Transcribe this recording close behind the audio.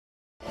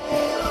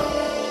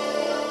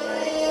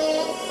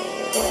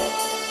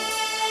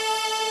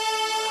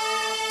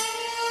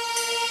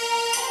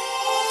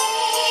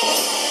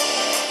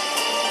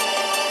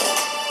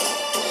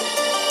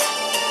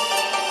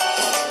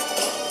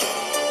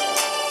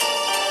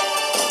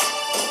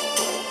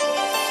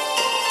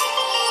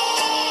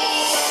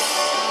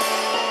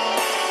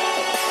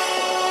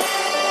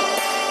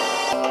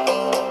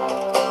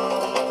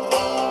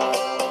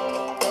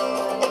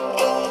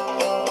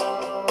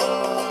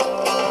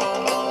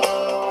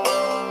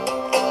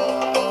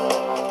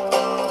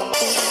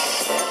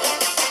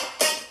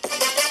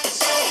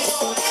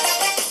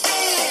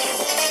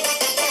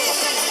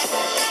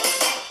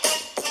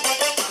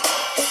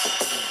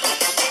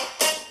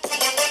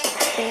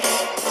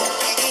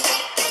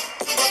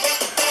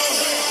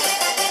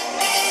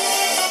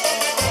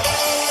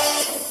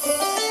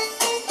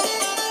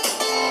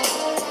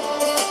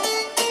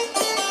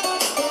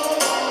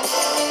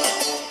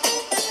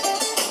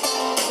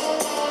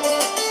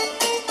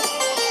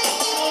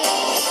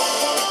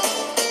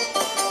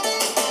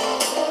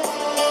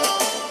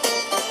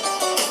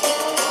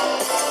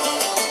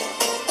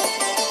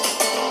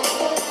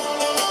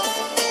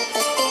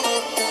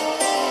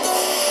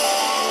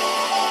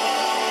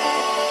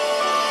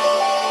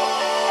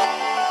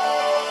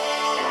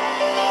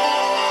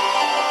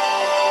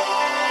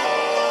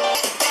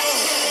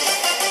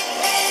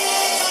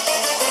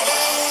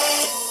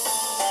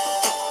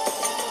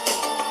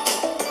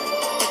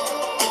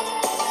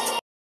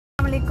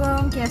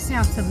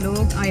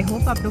लोग। I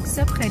hope आप लोग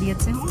सब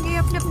खैरियत से होंगे,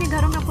 अपने अपने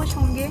घरों में खुश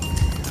होंगे।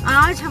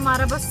 आज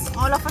हमारा बस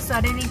ऑल ऑफ अ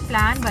सडन एक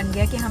प्लान बन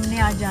गया कि हमने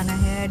आज जाना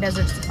है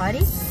डेजर्ट सफारी,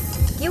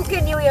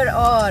 क्योंकि न्यू ईयर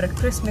और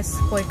क्रिसमस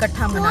को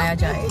इकट्ठा मनाया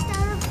जाए।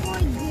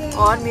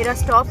 और मेरा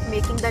स्टॉप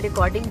मेकिंग द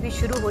रिकॉर्डिंग भी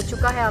शुरू हो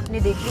चुका है, आपने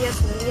देख लिया,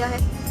 सुन लिया है।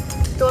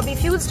 तो अभी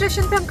फ्यूल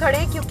स्टेशन पे हम खड़े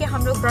हैं, क्योंकि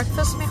हम लोग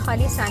ब्रेकफास्ट में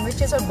खाली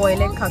सैंडविचेस और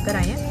बॉयल एग खाकर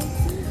आए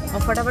हैं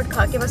और फटाफट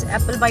खा के बस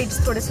एप्पल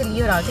बाइट्स थोड़े से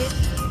लिए और आ गए।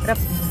 और अब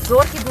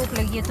जोर की भूख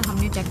लगी है तो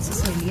हमने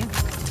टैक्सीस ले लिया।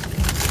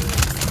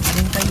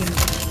 इनका ये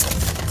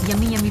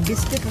यमी यमी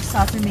बिस्किट और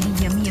साथ में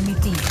मेरी yummy yummy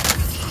T.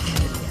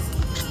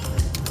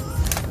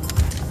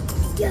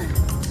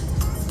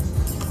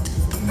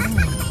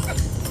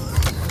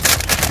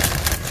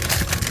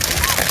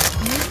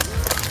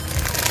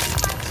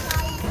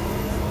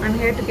 I'm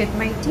here to get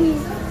my tea.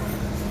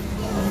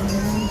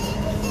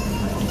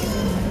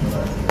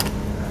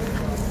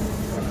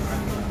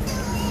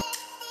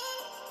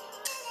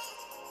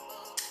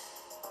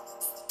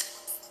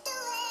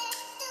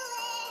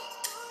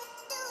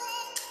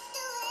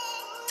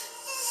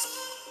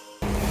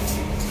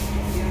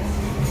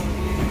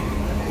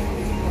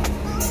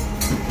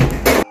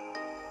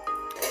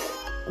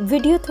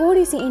 Video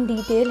थोड़ी सी इन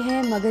डिटेल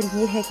है, मगर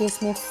ये है कि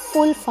इसमें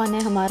फुल फन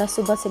है हमारा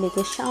सुबह से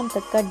लेकर शाम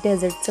तक का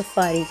डेजर्ट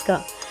सफारी का।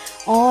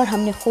 और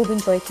हमने खूब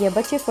इंजॉय किया।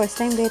 बच्चे फर्स्ट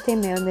टाइम गए थे,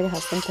 मैं और मेरे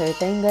हस्बैंड थर्ड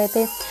टाइम गए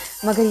थे,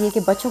 मगर ये कि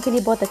बच्चों के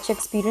लिए बहुत अच्छा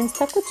एक्सपीरियंस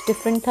था, कुछ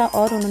डिफरेंट था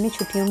और उन्होंने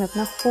छुट्टियों में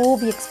अपना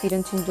खूब ही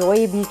एक्सपीरियंस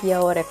इंजॉय भी किया।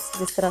 और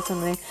जिस तरह से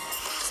उन्होंने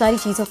सारी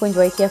चीज़ों को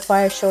इंजॉय किया,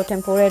 fire show,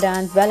 टेम्पोरा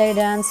dance, ballet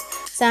dance,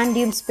 sand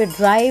dunes पे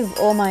drive,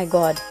 O my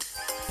God.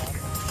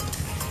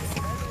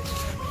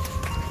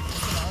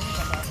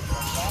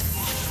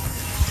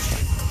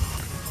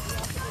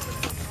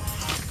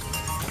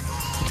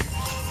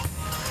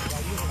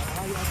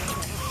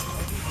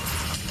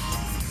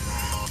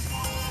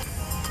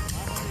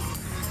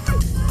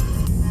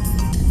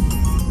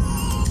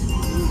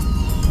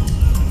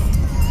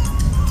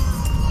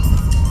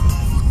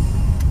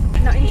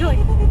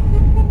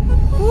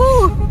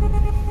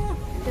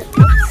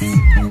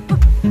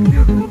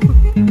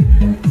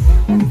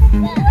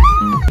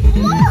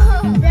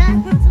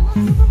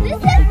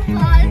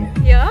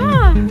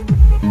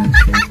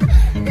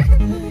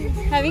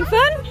 Having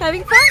fun?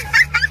 Having fun?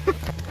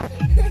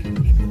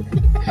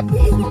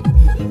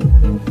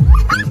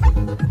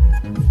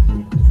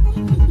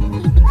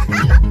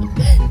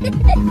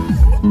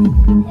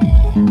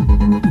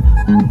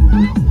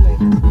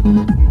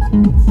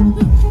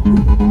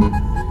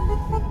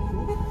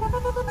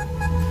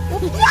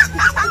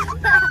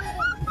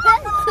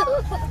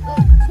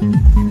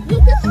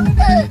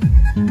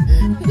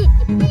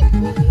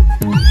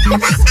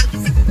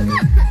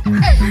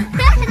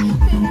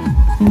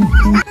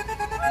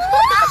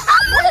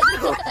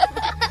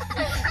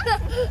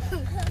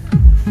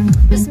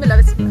 Bismillah,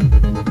 bismillah.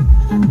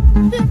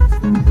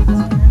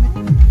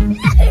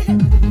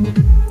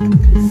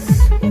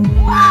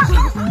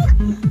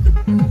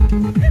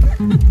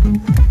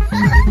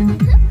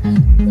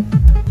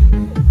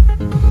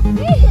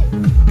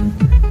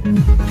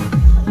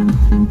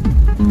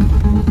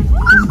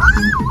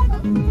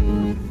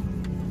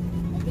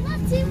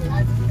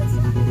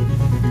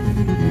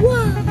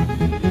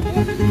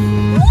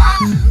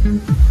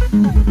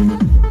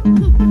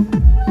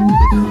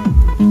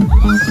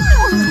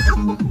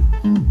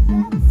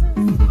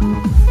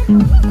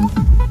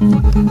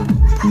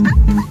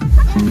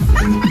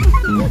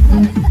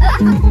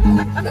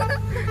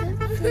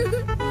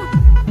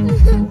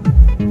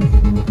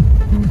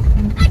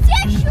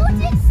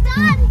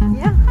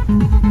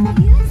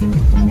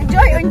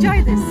 Enjoy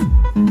this.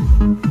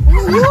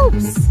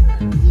 Oops.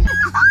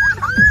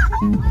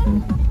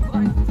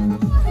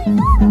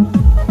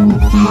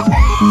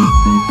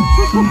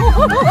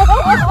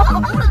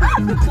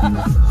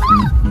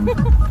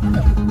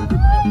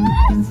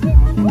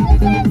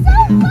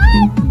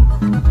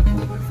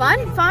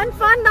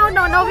 Fun.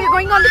 No, we're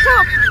going on the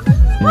top.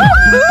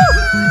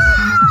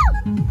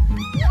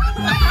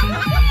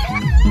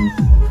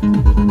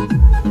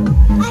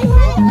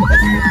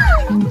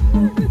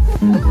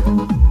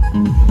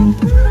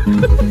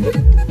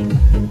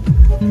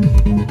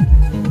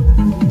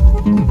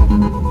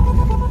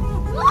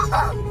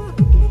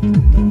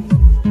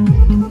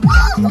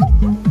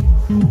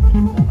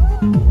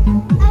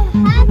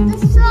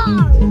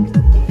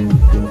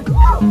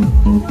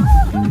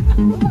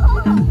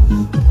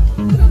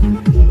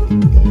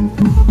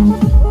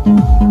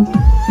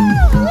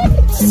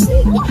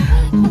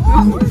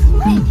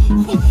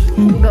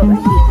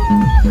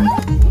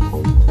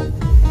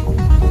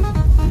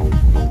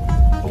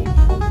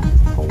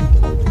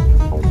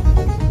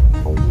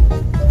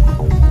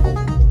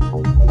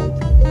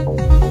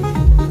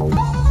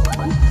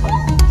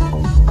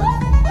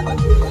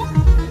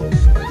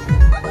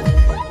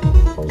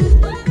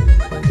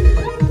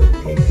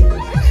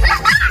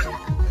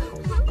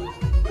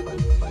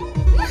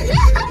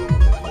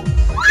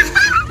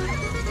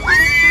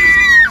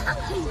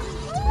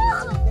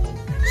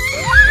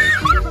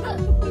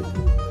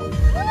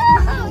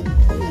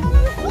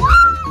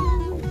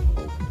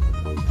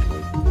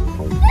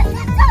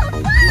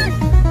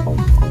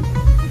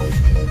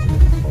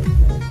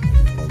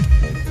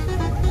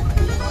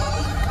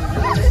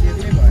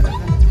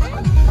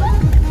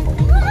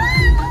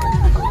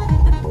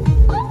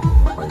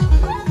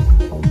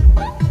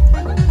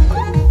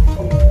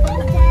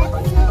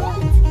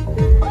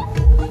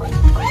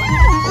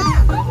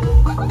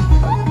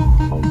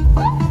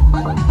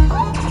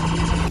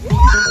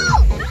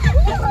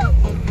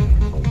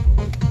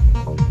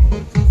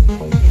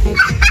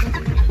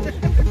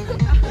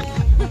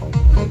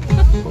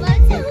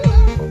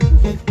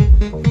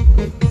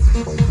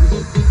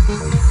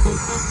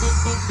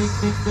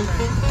 Do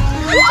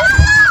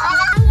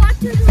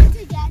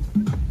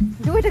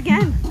it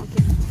again.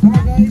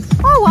 Okay.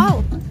 Oh wow.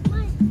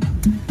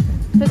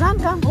 Faizan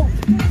कहाँ?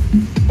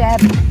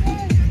 Tab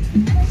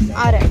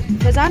आ रहा है।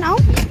 फैजान आओ।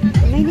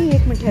 नहीं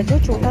एक minute है, जो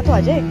छोटा तो आ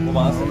जाए।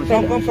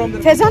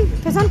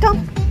 फैजान कम।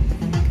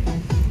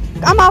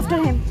 Come after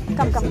him.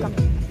 Come.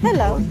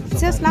 Hello.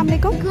 Say assalamu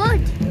alaikum.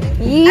 Good.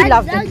 He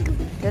loved it.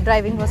 The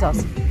driving was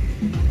awesome.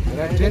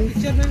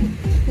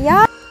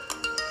 Yeah.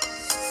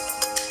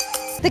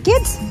 The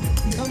kids?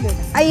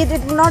 I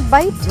did not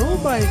bite. No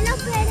bite.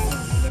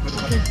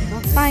 Okay,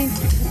 fine.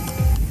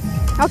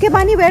 Okay,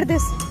 Bunny, wear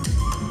this.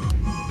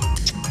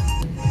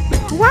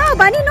 Wow,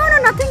 Bunny, no,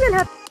 nothing will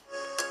happen.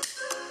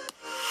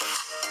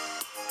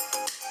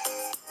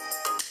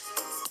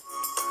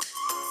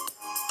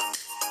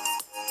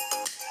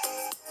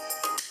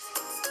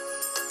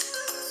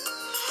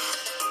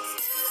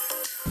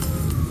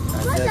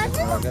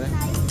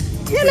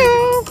 Hello.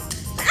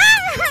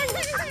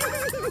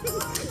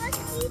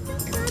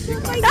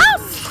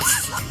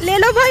 ले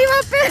लो भाई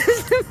वापस।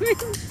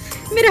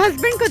 मेरे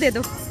husband को दे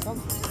दो।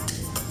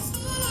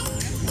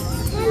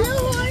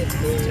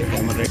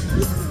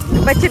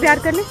 बच्चे प्यार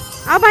कर ले।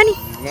 आ बानी।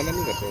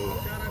 नहीं करते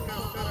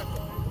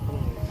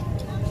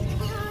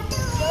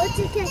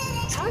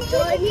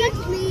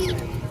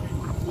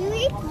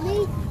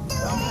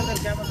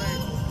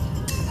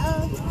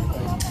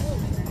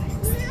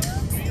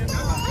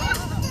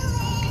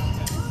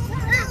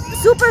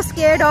Super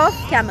scared of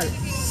camel.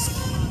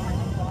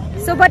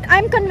 So, but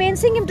I'm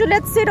convincing him to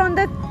let's sit on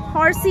the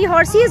horsey.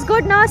 Horsey is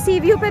good ना? Sea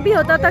view पे भी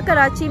होता था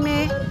कराची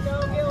में.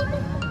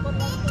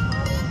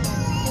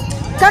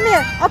 Come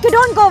here. Okay,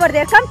 don't go over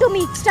there. Come to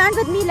me. Stand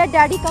with me. Let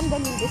daddy come.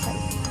 Then we'll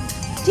decide.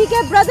 ठीक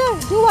है, brother.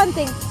 Do one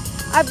thing.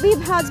 अभी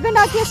husband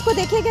आके इसको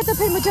देखेंगे तो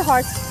फिर मुझे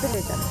horse पे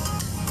ले चलो.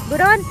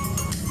 Buran,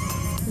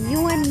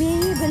 you and me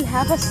will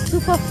have a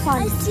super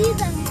fun. I see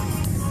them.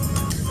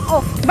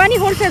 Oh, Bunny,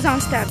 hold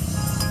Faizan's tab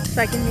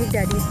so I can meet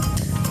daddy.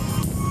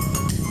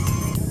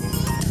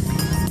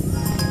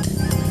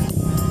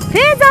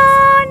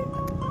 Faizan!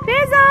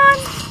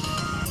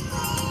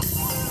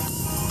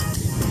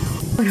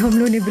 और हम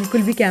लोगों ने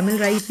बिल्कुल भी कैमल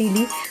राइड नहीं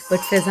ली, बट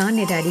फैज़ान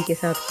ने डैडी के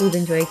साथ खूब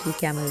एंजॉय की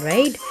कैमल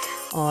राइड।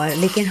 और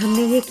लेकिन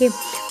हमने ये कि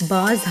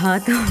बाज़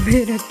हाथ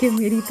में रख के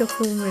मेरी तो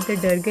खूब मैं तो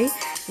डर गई,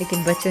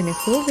 लेकिन बच्चों ने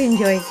खूब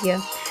एंजॉय किया।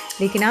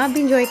 लेकिन आप भी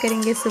इंजॉय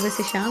करेंगे सुबह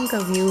से शाम का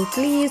व्यू।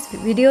 प्लीज़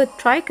वीडियो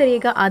ट्राई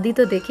करिएगा, आधी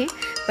तो देखें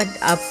बट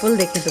आप फुल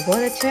देखें तो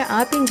बहुत अच्छा है।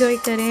 आप इंजॉय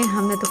करें,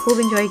 हमने तो खूब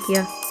इंजॉय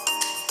किया।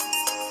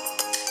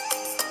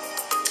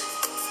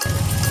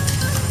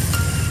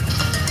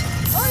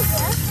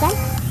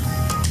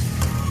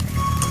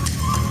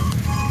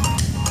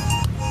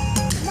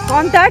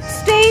 On that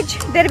stage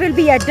there will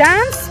be a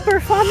dance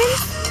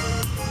performance,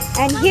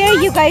 and here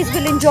you guys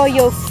will enjoy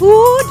your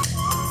food.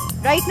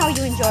 Right now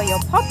you enjoy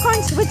your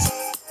popcorns, which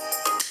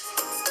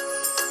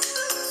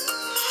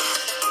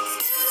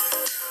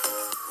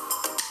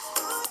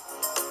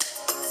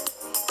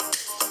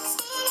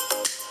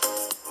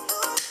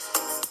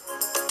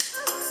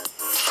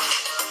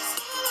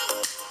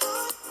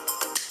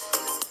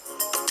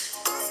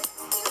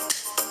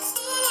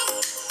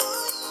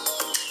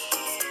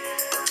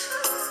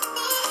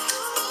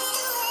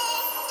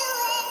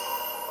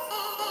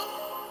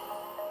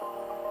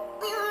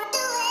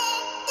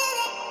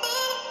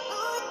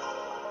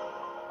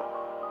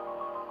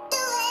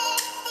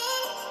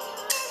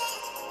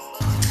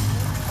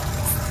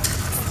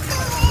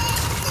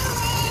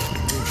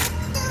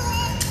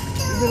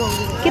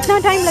कितना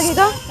टाइम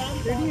लगेगा?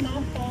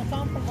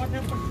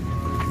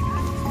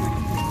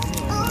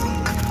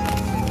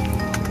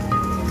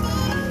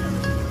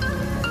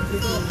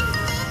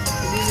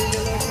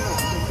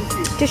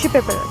 Tissue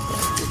paper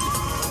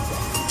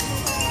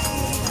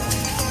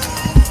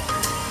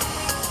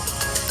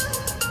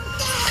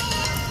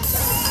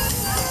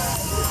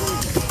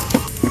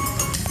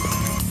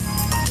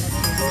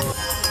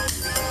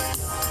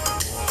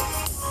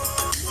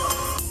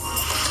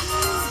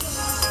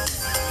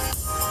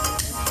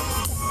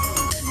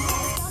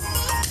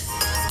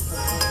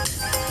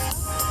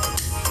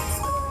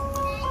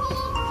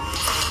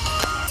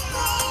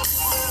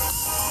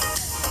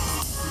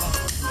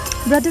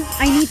Brother,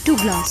 I need 2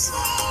 glass.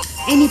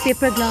 Any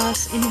paper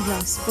glass, any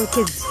glass for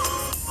kids.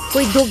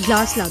 कोई 2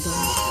 glass ला दो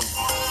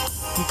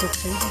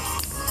मुझे।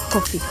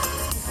 Coffee.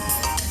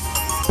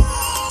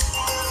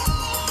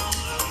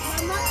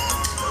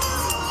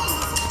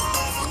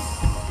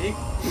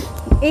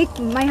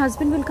 एक my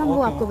husband will come,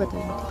 वो आपको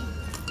बताएंगे।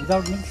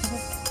 Without milk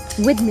sugar?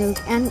 With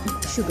milk and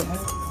sugar.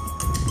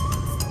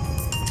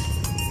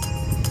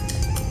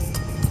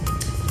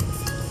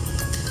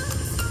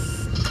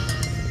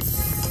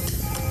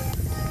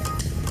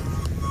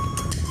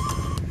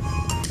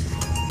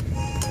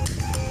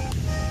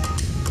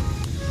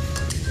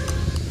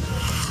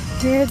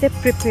 Here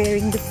they're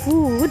preparing the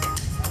food.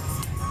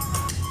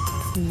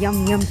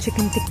 Yum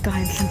chicken tikka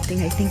and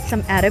something, I think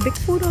some Arabic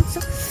food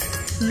also.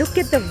 Look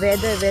at the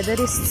weather. Weather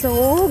is so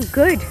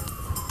good.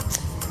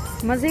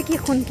 मज़े की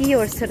खुनकी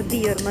और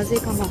सर्दी और मज़े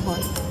का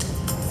माहौल।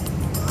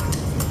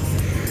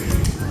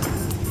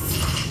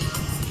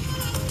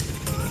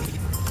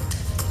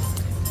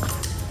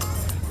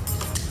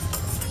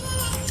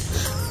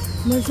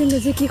 मज़े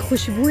मज़े की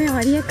खुशबुएँ आ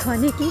रही हैं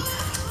खाने की,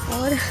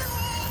 और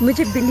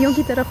मुझे बिल्लियों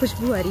की तरह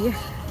खुशबू आ रही है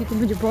क्योंकि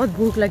मुझे बहुत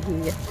भूख लगी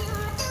हुई है।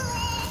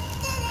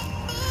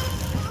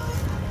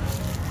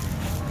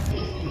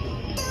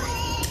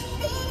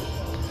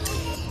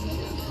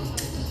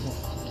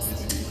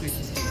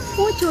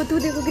 वो चोतू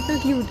देखो कितना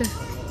क्यूट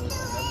है।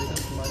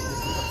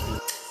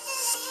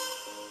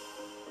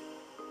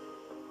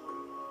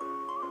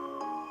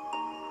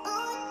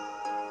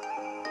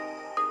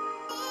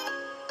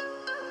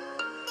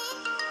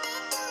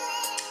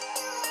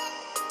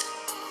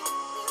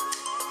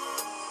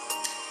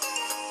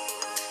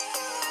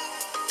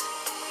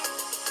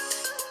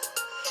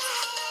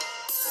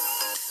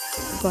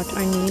 Got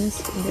our names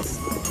in this.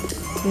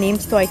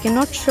 Names though I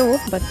cannot show,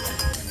 but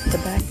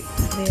the back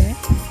is there.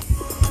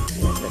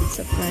 That's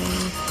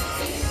surprising.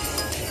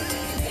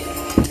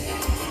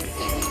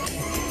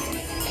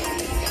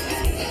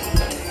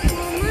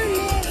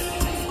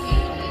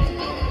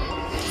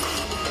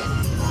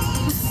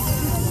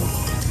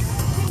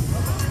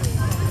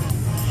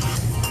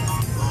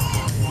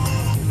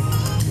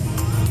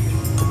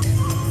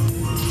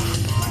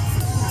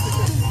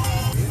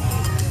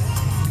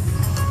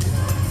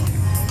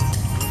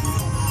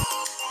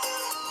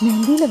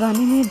 Mehndi लगाने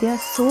में they are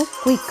so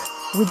quick,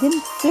 with in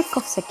flick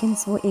of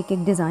seconds वो एक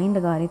एक डिज़ाइन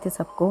लगा रहे थे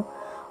सबको,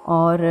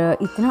 और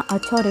इतना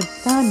अच्छा और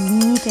इतना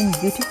नीट एंड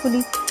ब्यूटीफुली,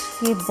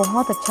 ये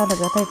बहुत अच्छा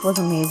लगा था। It was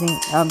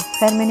amazing.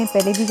 खैर मैंने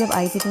पहले भी जब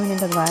आई थी तो मैंने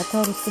लगवाया था,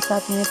 और उसके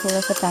साथ मैंने थोड़ा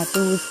सा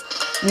टैटूज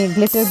में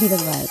ग्लिटर भी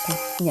लगवाया था।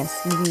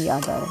 यस, मुझे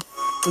याद आ रहा है।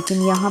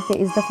 लेकिन यहाँ पे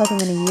इस दफ़ा तो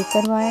मैंने ये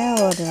करवाया,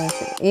 और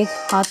एक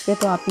हाथ पे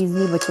तो आप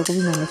इजीली बच्चों को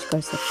भी मैनेज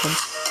कर सकते हैं।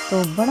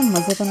 तो बड़ा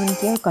मज़े का मैंने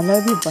किया, और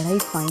कलर भी बड़ा ही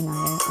फाइन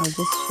आया है। I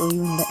just show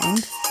you in the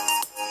end.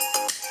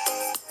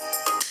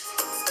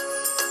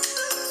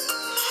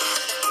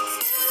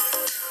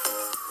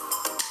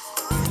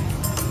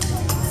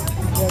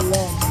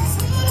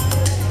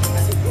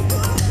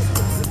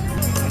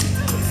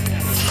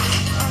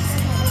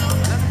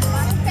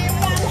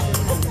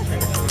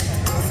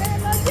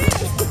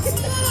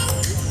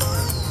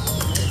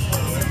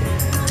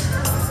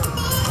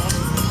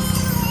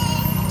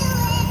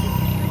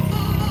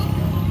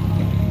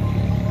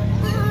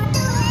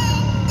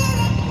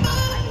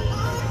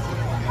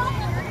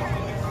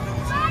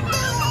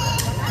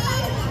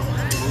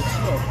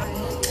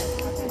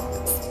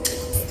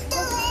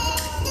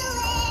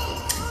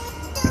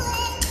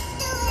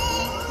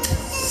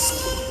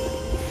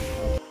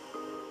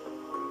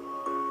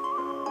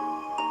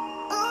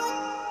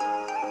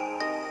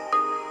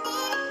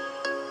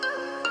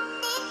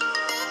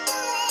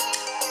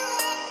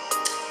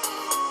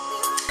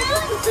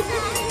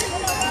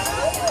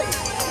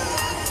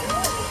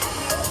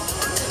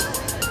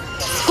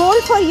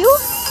 Scold for you,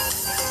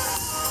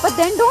 but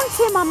then don't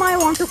say, "Mama, I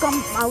want to come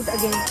out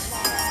again."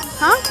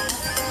 Huh?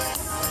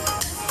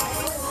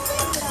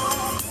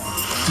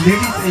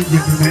 Ladies and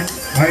gentlemen,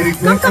 I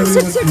request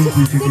everyone to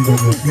be sitting on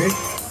your place.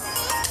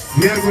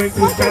 We are going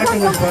to start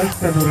our first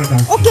Tanura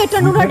dance. Okay,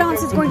 Tanura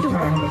dance is going to.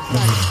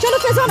 चलो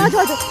फैजान आ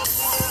जाओ,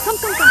 come.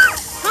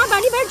 हाँ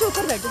बानी बैठ जाओ,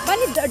 ऊपर बैठ जाओ,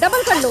 बानी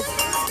डबल कर लो,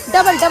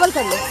 डबल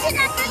कर लो।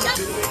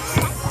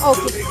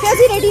 Okay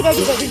Faizi ready.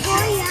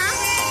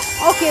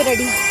 Okay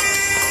ready,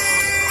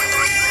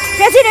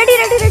 Faizi ready.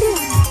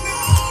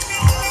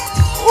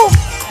 Oh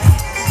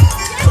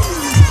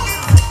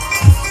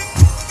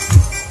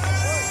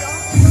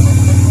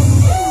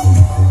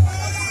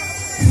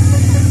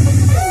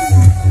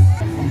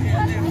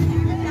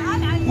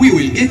We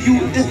will give you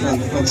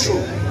different from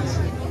show.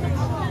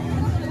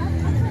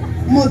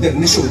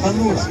 Modern show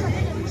Tanura.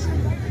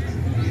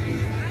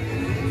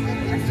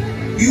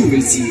 You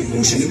will see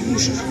motion.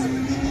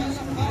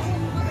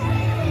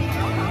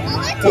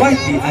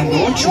 Quietly and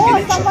watching the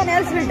lecture. Someone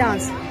else will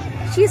dance.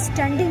 She's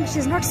standing,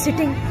 she's not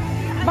sitting.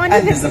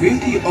 And there's the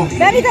beauty of the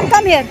Bani, then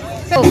come here.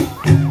 So,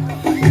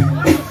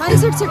 Bani,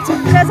 sit.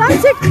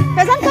 Faizan, sit.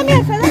 Faizan, come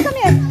here.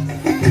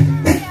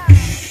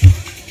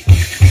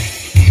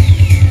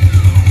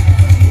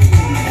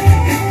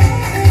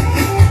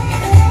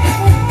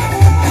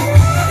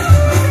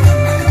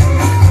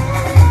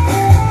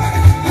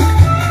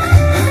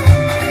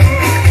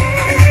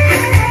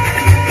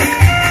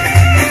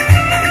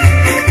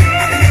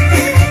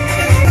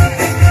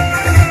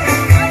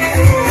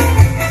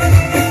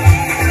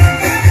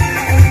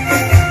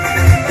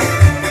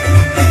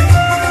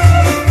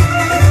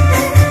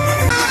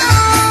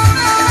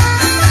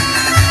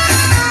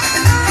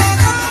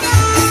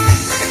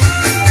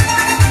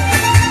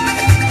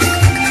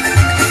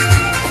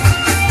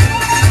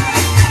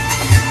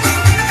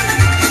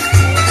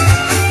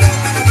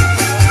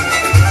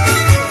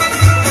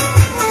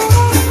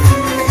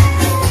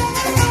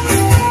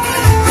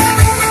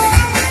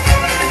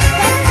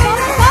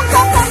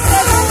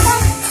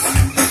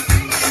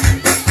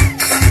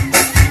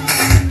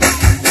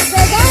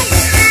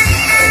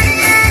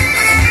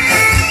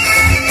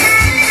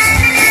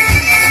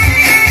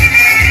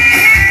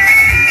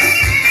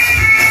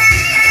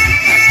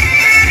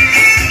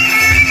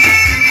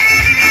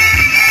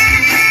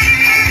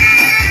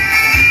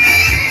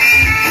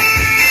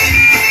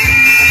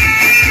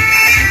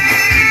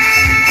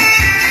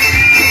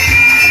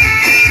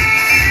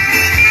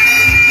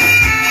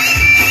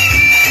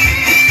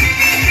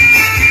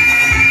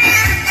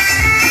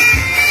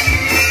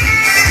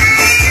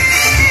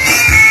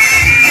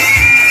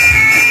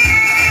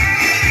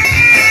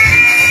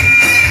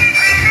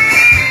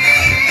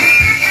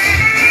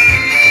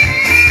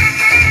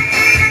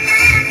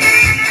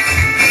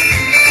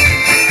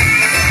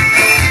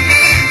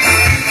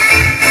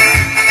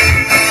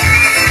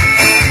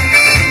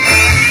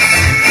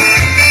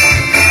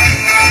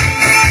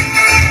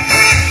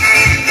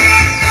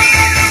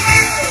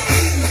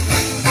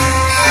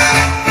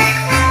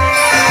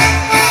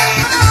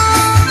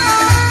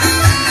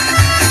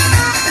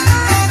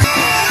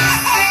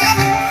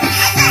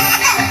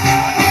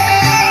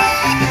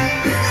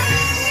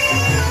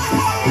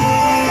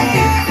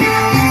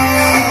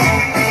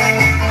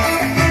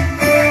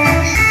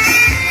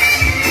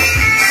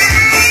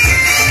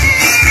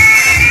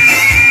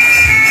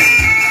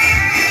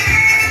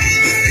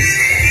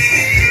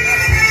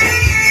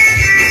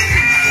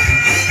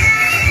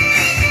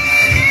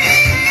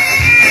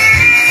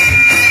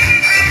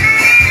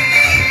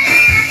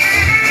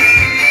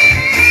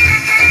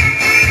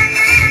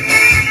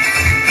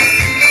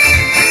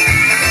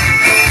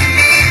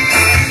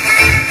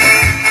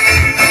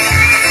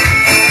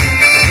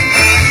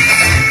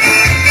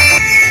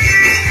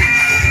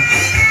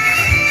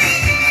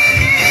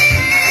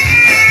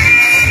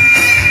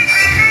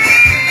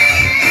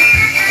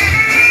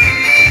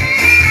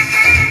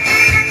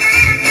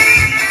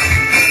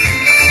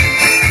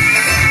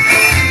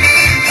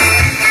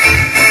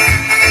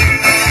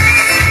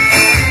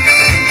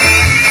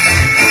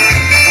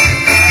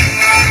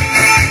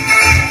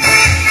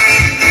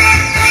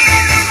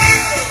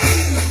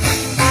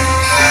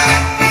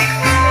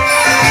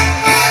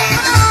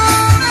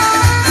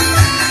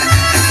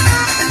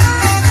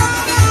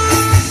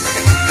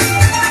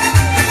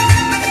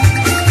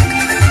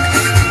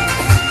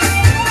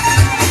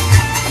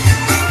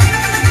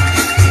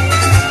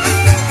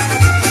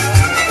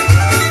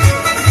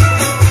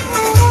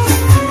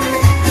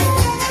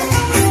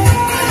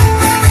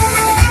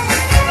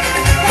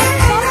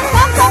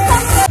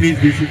 Please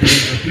be seated in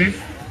your place.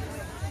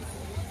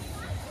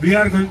 We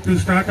are going to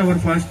start our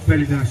first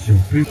belly dance show.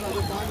 Please.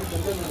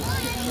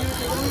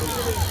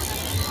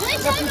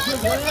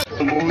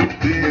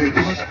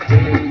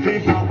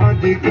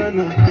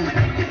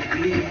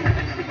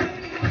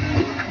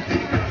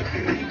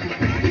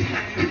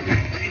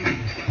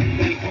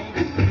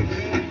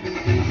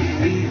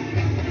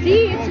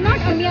 See, it's not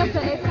Amia,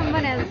 sir, it's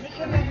someone else.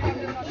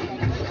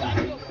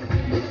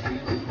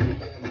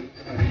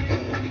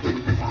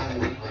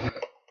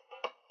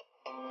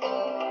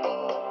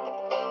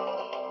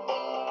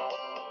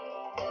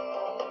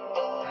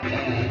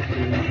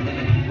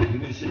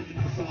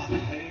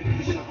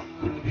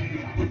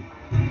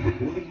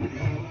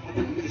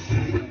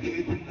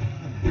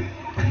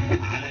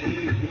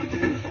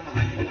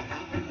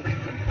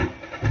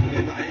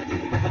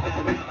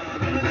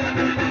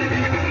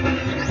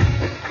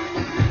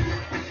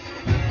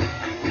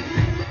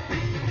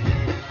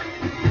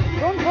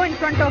 Don't go in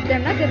front of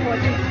them, na, they're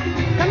watching.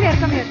 Come here,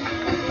 come here.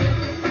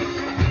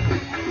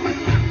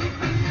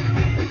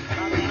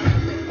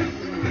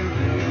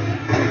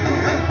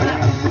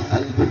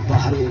 قلبي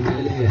البحر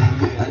مالح،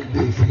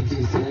 قلبي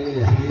فيكي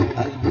سايح،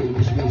 قلبي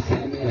مش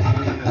مسامح،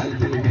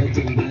 قلبي مات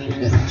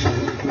امبارح،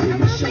 شغلتي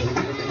مش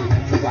شغلاني،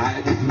 في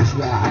بعادك مش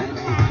بعاني،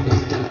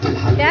 اخترت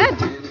الحل. Dad,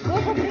 go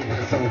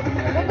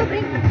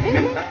bring.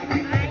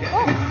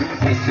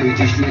 بس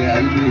وتشلي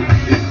قلبي.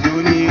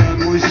 الدنيا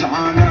مش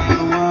على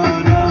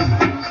هوانا،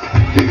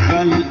 في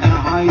خلق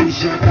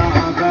عايشة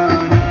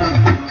تعبانة،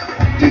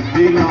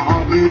 تدي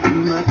العبيط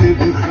ما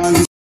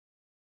تبخل.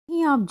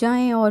 आप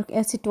जाएं और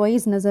ऐसे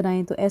toys नज़र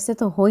आएं तो ऐसे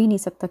तो हो ही नहीं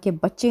सकता कि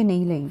बच्चे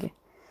नहीं लेंगे।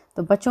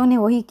 तो बच्चों ने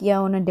वही किया,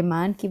 उन्होंने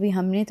डिमांड की भी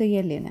हमने तो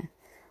ये लेना है।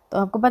 तो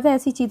आपको पता है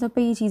ऐसी चीज़ों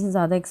पे ये चीज़ें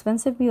ज़्यादा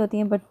एक्सपेंसिव भी होती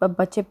हैं, बट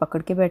बच्चे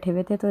पकड़ के बैठे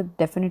हुए थे तो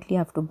definitely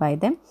have to bye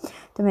them.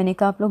 तो मैंने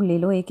कहा आप लोग ले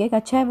लो एक एक।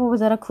 अच्छा है वो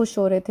ज़रा खुश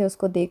हो रहे थे,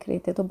 उसको देख रहे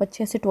थे, तो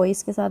बच्चे ऐसे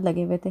टॉयज़ के साथ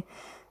लगे हुए थे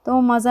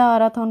तो मज़ा आ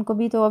रहा था उनको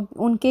भी। तो अब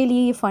उनके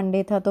लिए ये फ़न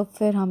डे था तो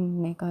फिर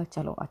हमने कहा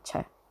चलो अच्छा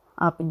है,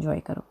 आप इंजॉय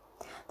करो।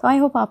 तो आई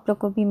होप आप लोग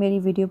को भी मेरी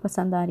वीडियो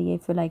पसंद आ रही है।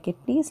 If you like it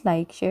please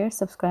like share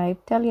subscribe,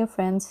 tell your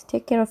friends,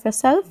 take care of your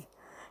self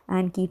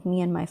and keep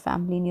me and my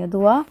family in your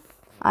दुआ।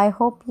 आई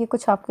होप ये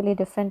कुछ आपके लिए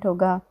डिफरेंट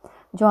होगा।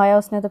 जो आया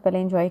उसने तो पहले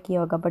एंजॉय किया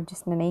होगा, बट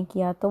जिसने नहीं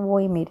किया तो वो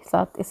ही मेरे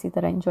साथ इसी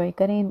तरह एंजॉय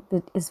करें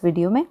इस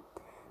वीडियो में।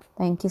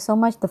 Thank you so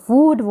much. The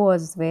food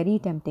was very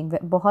tempting,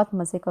 बहुत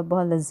मज़े का,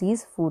 बहुत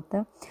लजीज फूड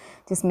था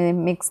जिसमें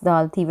मिक्स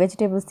दाल थी,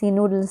 वेजिटेबल्स थी,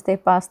 नूडल्स थे,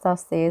 पास्ता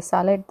थे,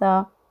 सैलड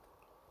था,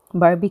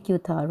 बारबेक्यू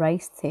था,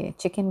 राइस थे,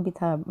 चिकन भी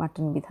था,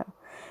 मटन भी था।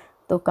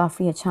 तो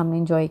काफ़ी अच्छा हमने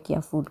एंजॉय किया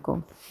फूड को।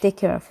 Take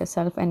care of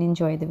yourself and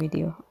enjoy the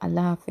video.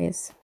 अल्लाह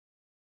हाफिज़।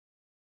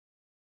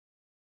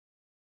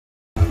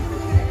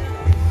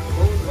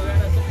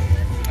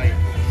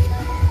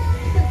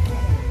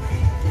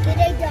 Did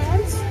I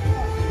dance?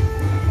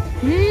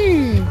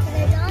 Can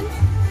I dance?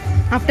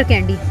 After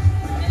candy.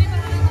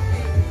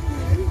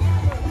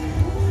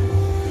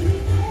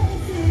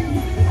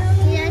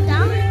 Did I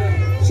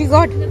dance? She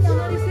got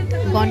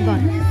gone.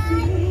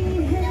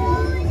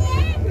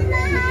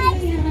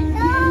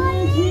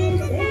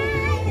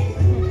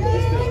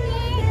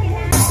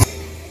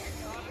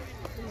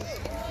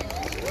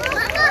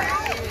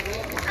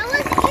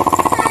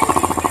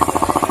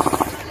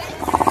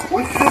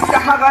 والسبت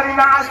حجري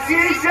مع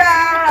الشيشة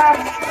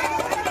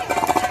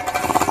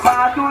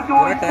مع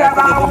توتو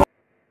السبع.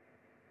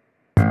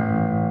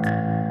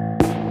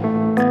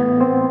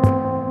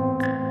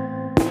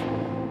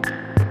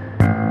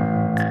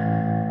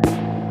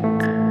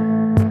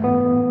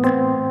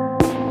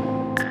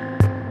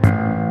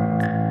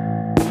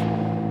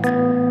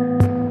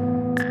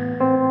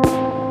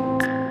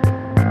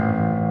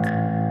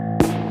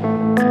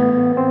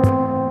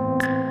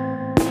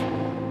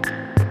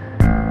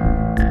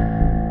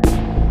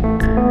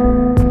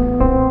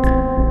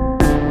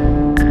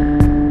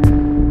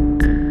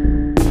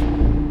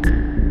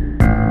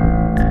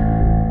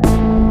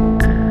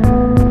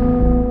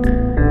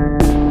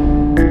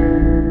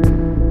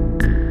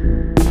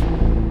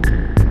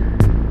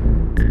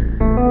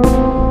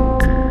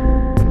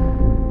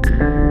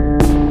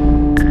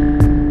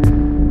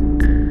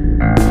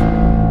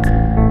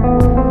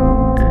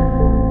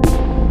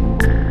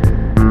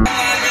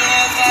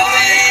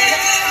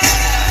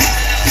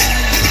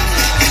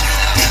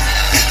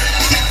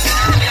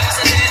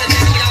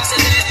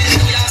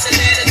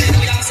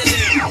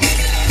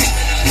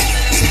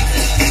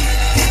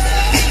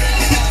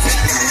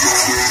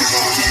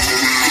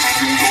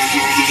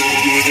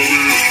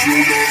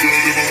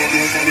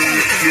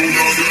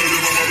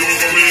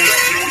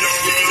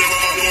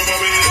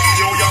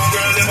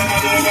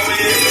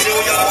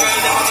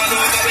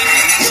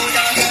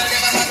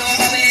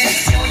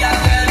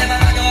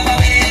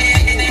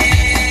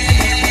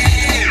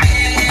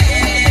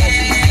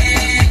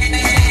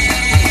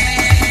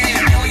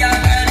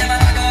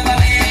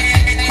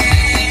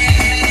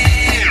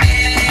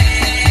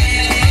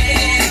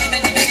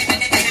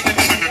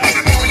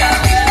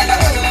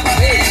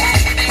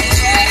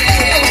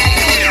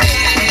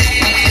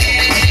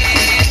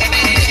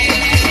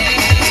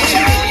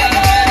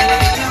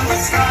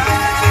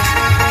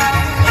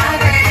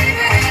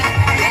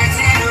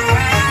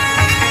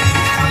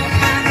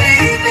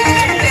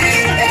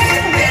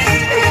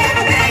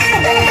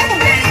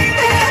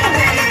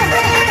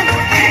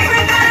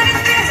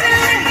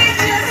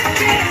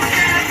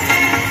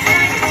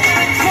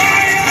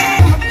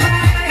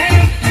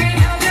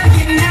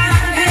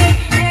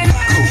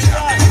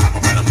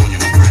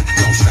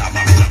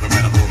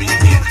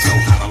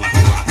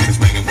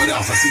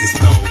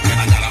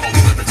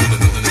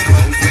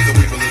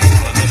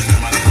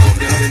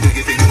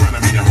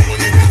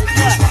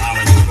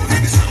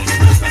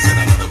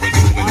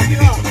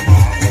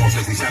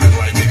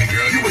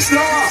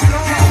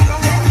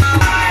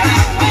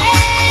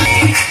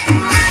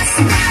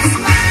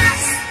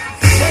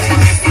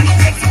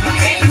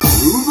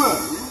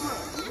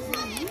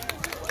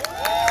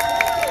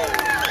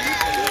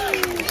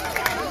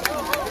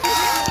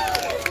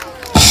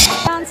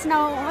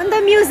 Now on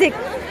the music.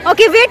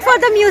 Okay, wait for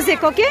the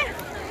music, okay?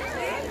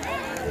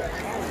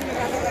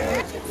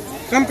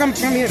 Come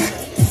here.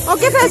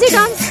 Okay, Faizi,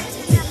 dance.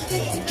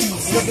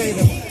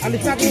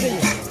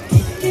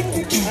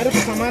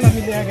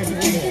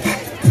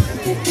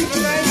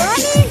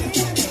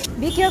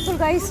 Be careful,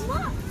 guys.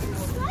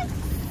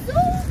 So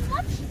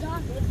much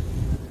dark.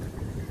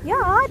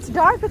 Yeah, it's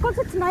dark because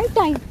it's night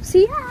time.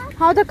 See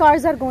how the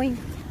cars are going.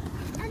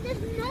 And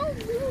there's no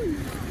moon.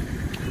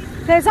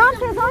 Faizan,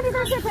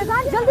 इधर से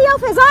Faizan, जल्दी आओ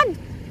Faizan.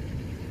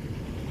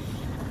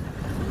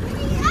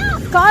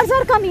 Cars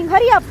are coming.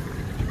 Hurry up.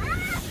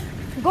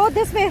 Go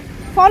this way.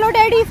 Follow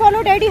daddy.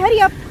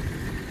 Hurry up.